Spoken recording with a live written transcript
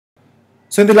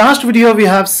So in the last video we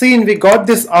have seen we got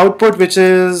this output which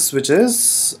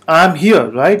is I'm here,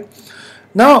 right?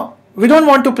 Now we don't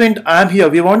want to print I'm here,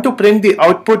 we want to print the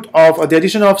output of the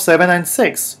addition of 7 and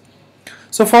 6.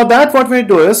 So for that what we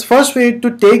do is first we need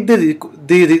to take the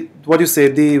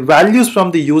values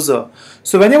from the user.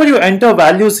 So whenever you enter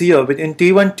values here within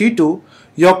T1, T2,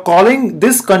 you're calling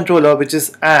this controller which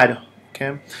is add.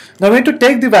 Okay. Now we need to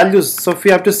take the values. So if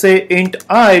we have to say int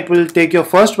I, it will take your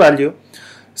first value.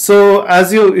 So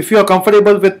if you are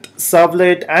comfortable with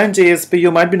servlet and JSP,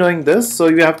 you might be knowing this. So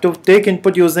you have to take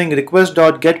input using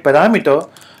request.getParameter.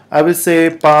 I will say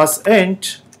pass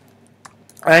int,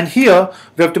 and here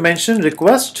we have to mention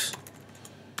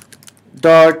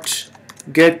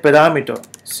request.getParameter.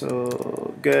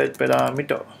 So get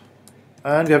parameter,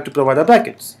 and we have to provide our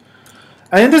brackets.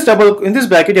 And in this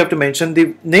bracket you have to mention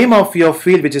the name of your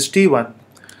field, which is T1,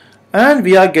 and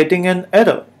we are getting an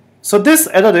error. So this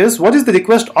error is, what is the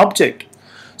request object?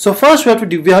 So first we have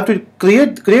to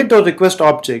create the request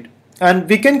object, and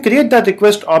we can create that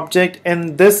request object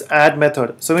in this add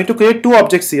method. So we need to create two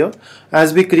objects here,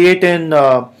 as we create in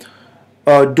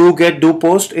do get do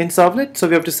post in servlet. So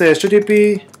we have to say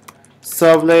http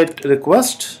servlet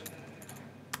request,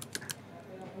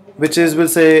 which is, we'll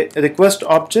say request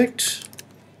object,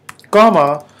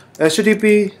 comma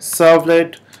http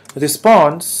servlet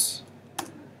response,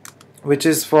 which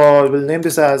is for, we'll name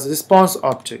this as response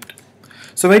object.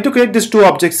 So we need to create these two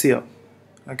objects here.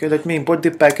 Okay, let me import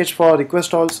the package for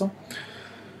request also.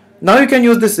 Now you can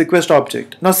use this request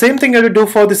object. Now same thing you have to do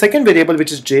for the second variable,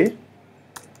 which is j.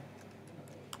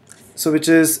 So which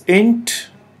is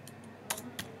int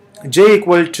j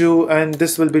equal to, and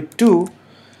this will be 2.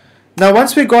 Now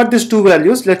once we got these two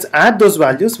values, let's add those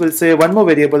values. We'll say one more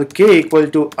variable k equal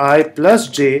to I plus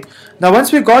j. Now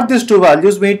once we got these two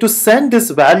values, we need to send this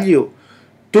value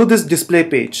to this display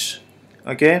page.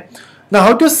 Okay. Now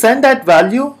how to send that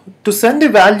value? To send the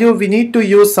value we need to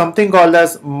use something called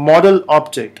as model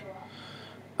object.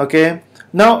 Okay.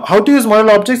 Now how to use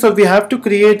model object? So we have to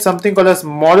create something called as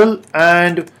model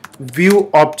and view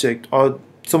object.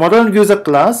 So model and view is a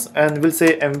class, and we'll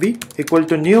say mv equal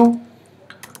to new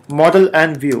model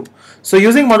and view. So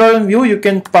using model and view, you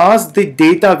can pass the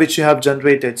data which you have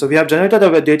generated. So we have generated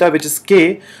our data which is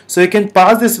k, so you can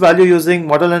pass this value using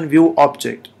model and view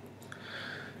object.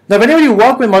 Now whenever you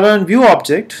work with model and view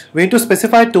object, we need to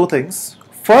specify two things.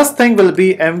 First thing will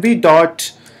be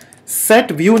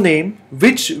mv.set view name,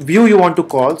 which view you want to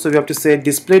call. So we have to say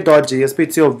display.jsp,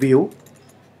 it's your view.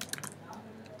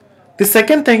 The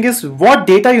second thing is what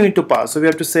data you need to pass. So we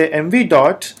have to say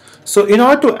mv. So in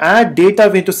order to add data,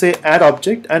 we need to say add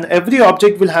object, and every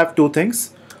object will have two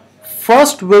things.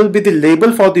 First will be the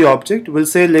label for the object. We'll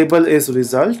say label is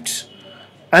result,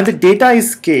 and the data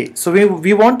is k. So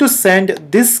we want to send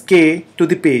this k to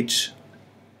the page.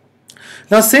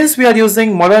 Now since we are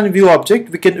using model and view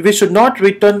object, we should not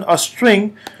return a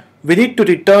string. We need to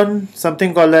return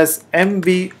something called as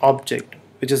mv object,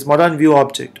 which is model and view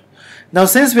object. Now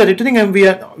since we are returning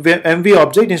mv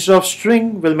object, instead of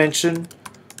string we'll mention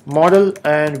model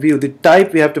and view. The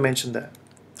type we have to mention there.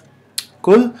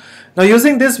 Cool. Now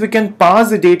using this we can pass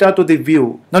the data to the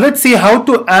view. Now let's see how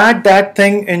to add that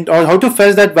thing in, or how to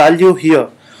fetch that value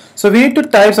here. So we need to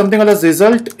type something called as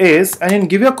result is, and then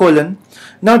give a colon.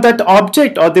 Now that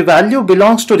object or the value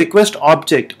belongs to request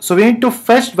object. So we need to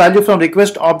fetch value from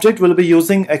request object. We'll be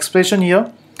using expression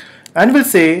here, and we'll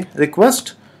say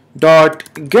request dot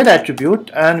get attribute,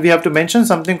 and we have to mention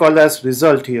something called as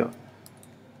result here.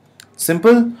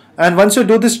 Simple. And once you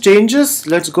do these changes,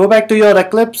 let's go back to your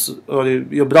Eclipse or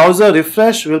your browser,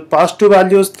 refresh. We'll pass two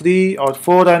values 3 or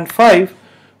 4 and 5.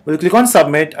 We'll click on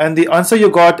submit, and the answer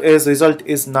you got is result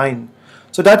is 9.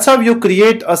 So that's how you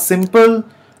create a simple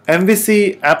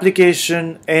MVC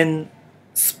application in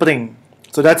Spring.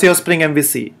 So that's your Spring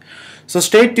MVC. So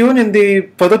stay tuned. In the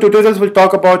further tutorials we'll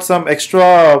talk about some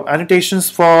extra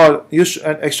annotations you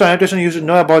should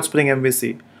know about Spring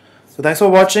MVC. So thanks for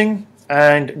watching,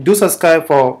 and do subscribe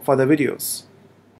for the videos.